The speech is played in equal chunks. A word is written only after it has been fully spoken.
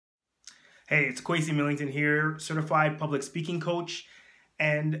Hey, it's Kwesi Millington here, certified public speaking coach.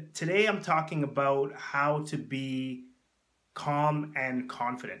 And today I'm talking about how to be calm and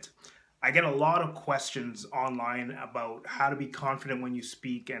confident. I get a lot of questions online about how to be confident when you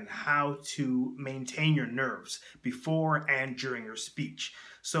speak and how to maintain your nerves before and during your speech.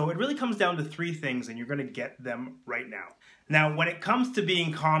 So it really comes down to three things, and you're going to get them right now. Now, when it comes to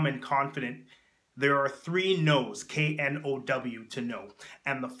being calm and confident, there are three no's, K-N-O-W, to know.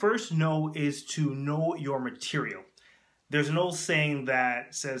 And the first no is to know your material. There's an old saying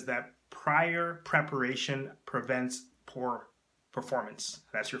that says that prior preparation prevents poor performance.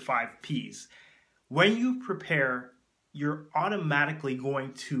 That's your 5 P's. When you prepare, you're automatically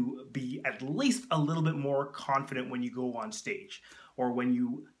going to be at least a little bit more confident when you go on stage or when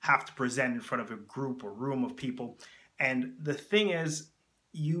you have to present in front of a group or room of people. And the thing is,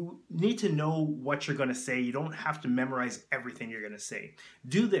 you need to know what you're going to say. You don't have to memorize everything you're going to say.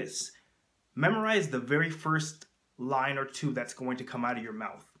 Do this. Memorize the very first line or two that's going to come out of your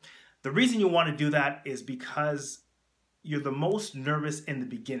mouth. The reason you want to do that is because you're the most nervous in the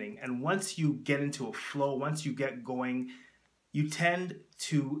beginning. And once you get into a flow, once you get going, you tend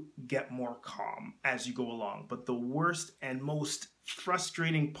to get more calm as you go along. But the worst and most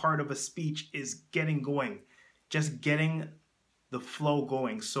frustrating part of a speech is getting going, just getting the flow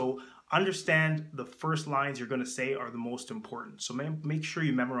going. So understand the first lines you're going to say are the most important. So make sure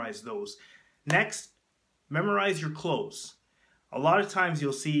you memorize those. Next, memorize your close. A lot of times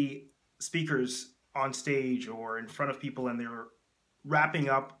you'll see speakers on stage or in front of people and they're wrapping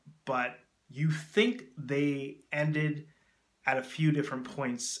up, but you think they ended at a few different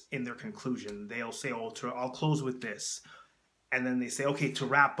points in their conclusion. They'll say, oh, I'll close with this. And then they say, okay, to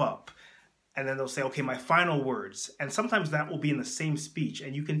wrap up. And then they'll say, okay, my final words. And sometimes that will be in the same speech.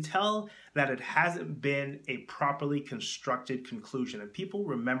 And you can tell that it hasn't been a properly constructed conclusion. And people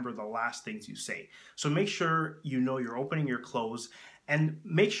remember the last things you say. So make sure you know your opening, your close, and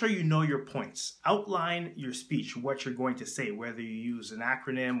make sure you know your points. Outline your speech, what you're going to say, whether you use an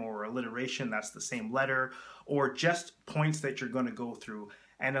acronym or alliteration, that's the same letter, or just points that you're going to go through.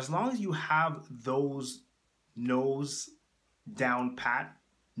 And as long as you have those no's down pat,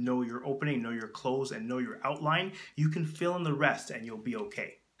 know your opening, know your close, and know your outline, you can fill in the rest and you'll be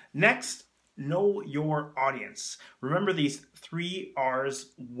okay. Next, know your audience. Remember these 3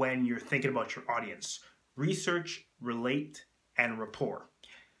 R's when you're thinking about your audience: research, relate, and rapport.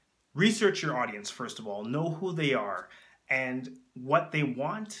 Research your audience, first of all. Know who they are and what they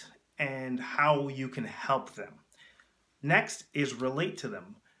want and how you can help them. Next is relate to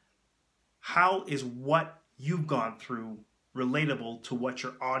them. How is what you've gone through relatable to what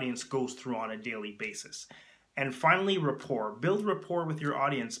your audience goes through on a daily basis? And finally, rapport. Build rapport with your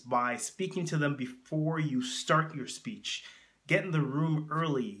audience by speaking to them before you start your speech. Get in the room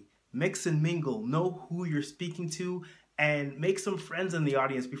early, mix and mingle, know who you're speaking to, and make some friends in the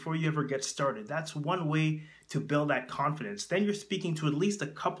audience before you ever get started. That's one way to build that confidence. Then you're speaking to at least a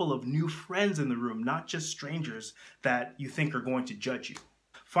couple of new friends in the room, not just strangers that you think are going to judge you.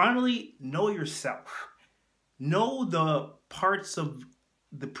 Finally, know yourself. Know the parts of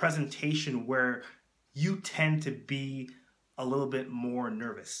the presentation where you tend to be a little bit more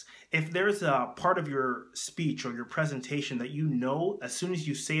nervous. If there's a part of your speech or your presentation that you know, as soon as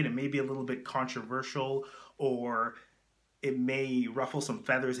you say it, it may be a little bit controversial or it may ruffle some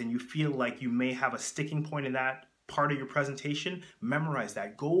feathers and you feel like you may have a sticking point in that part of your presentation, memorize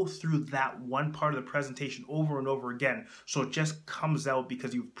that. Go through that one part of the presentation over and over again so it just comes out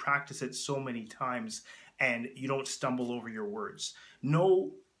because you've practiced it so many times and you don't stumble over your words.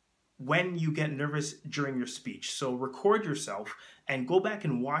 Know when you get nervous during your speech. So record yourself and go back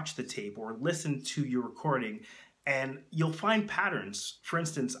and watch the tape or listen to your recording and you'll find patterns. For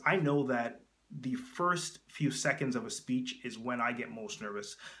instance, I know that the first few seconds of a speech is when I get most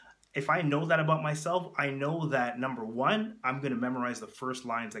nervous. If I know that about myself, I know that number one, I'm going to memorize the first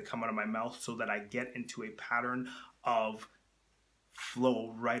lines that come out of my mouth so that I get into a pattern of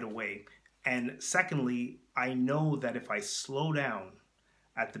flow right away. And secondly, I know that if I slow down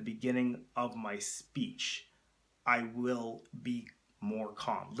at the beginning of my speech, I will be more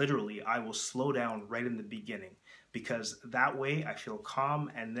calm. Literally, I will slow down right in the beginning because that way I feel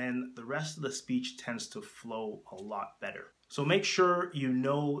calm and then the rest of the speech tends to flow a lot better. So make sure you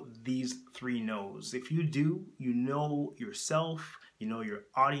know these 3 no's. If you do, you know yourself, you know your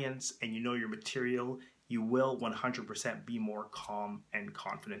audience, and you know your material, you will 100% be more calm and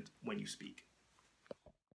confident when you speak.